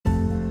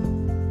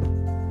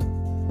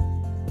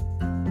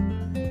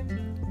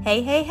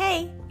Hey, hey,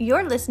 hey!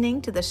 You're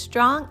listening to the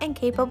Strong and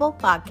Capable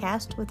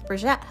podcast with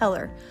Brigette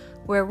Heller,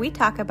 where we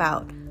talk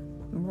about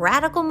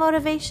radical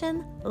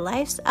motivation,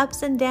 life's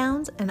ups and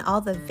downs, and all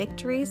the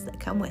victories that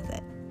come with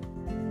it.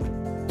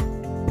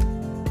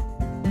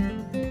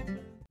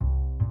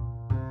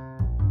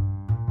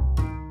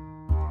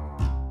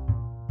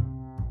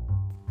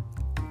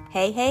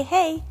 Hey, hey,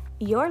 hey!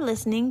 You're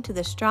listening to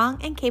the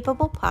Strong and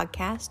Capable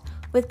podcast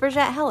with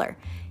Brigette Heller.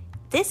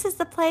 This is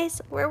the place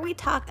where we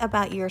talk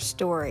about your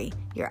story,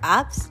 your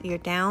ups, your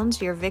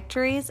downs, your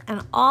victories,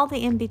 and all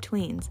the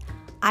in-betweens.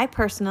 I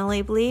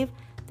personally believe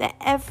that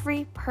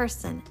every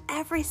person,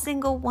 every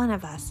single one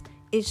of us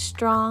is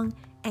strong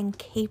and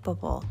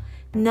capable.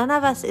 None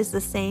of us is the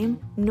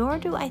same, nor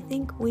do I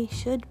think we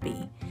should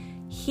be.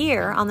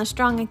 Here on the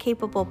Strong and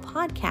Capable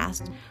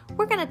podcast,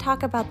 we're going to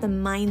talk about the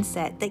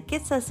mindset that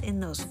gets us in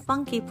those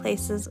funky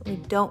places we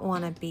don't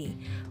want to be.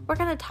 We're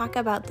going to talk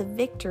about the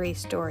victory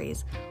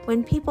stories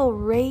when people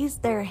raise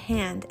their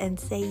hand and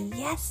say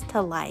yes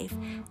to life,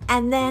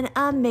 and then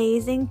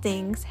amazing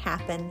things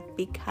happen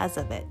because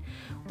of it.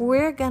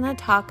 We're going to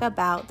talk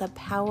about the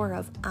power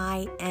of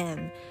I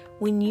am.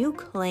 When you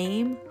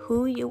claim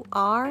who you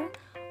are,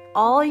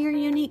 all your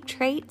unique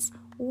traits,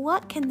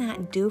 what can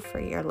that do for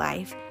your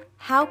life?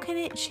 How can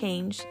it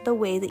change the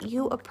way that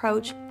you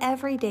approach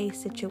everyday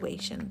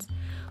situations?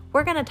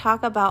 We're going to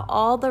talk about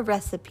all the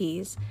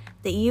recipes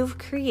that you've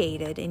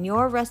created in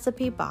your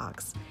recipe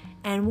box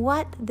and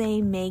what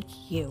they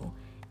make you.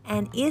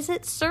 And is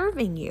it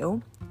serving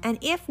you? And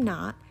if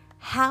not,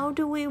 how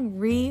do we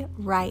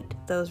rewrite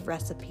those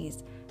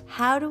recipes?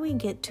 How do we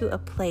get to a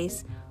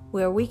place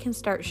where we can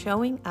start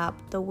showing up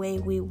the way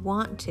we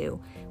want to?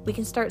 We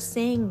can start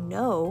saying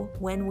no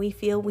when we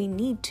feel we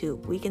need to.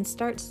 We can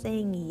start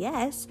saying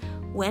yes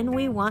when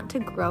we want to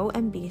grow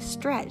and be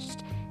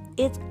stretched.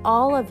 It's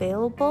all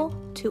available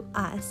to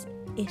us.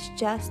 It's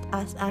just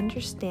us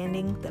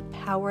understanding the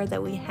power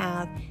that we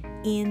have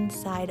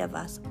inside of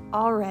us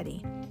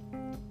already.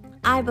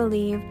 I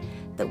believe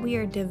that we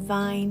are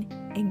divine,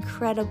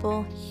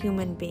 incredible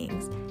human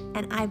beings,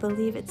 and I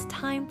believe it's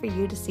time for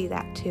you to see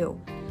that too.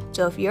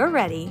 So if you're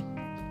ready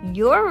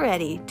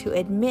to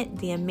admit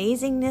the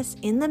amazingness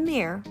in the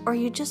mirror, or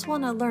you just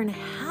want to learn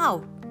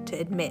how to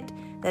admit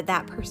that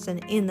that person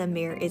in the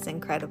mirror is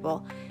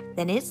incredible,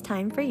 then it's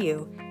time for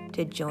you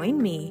to join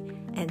me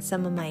and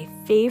some of my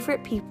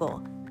favorite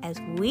people as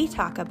we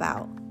talk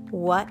about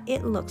what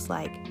it looks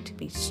like to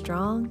be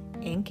strong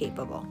and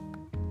capable.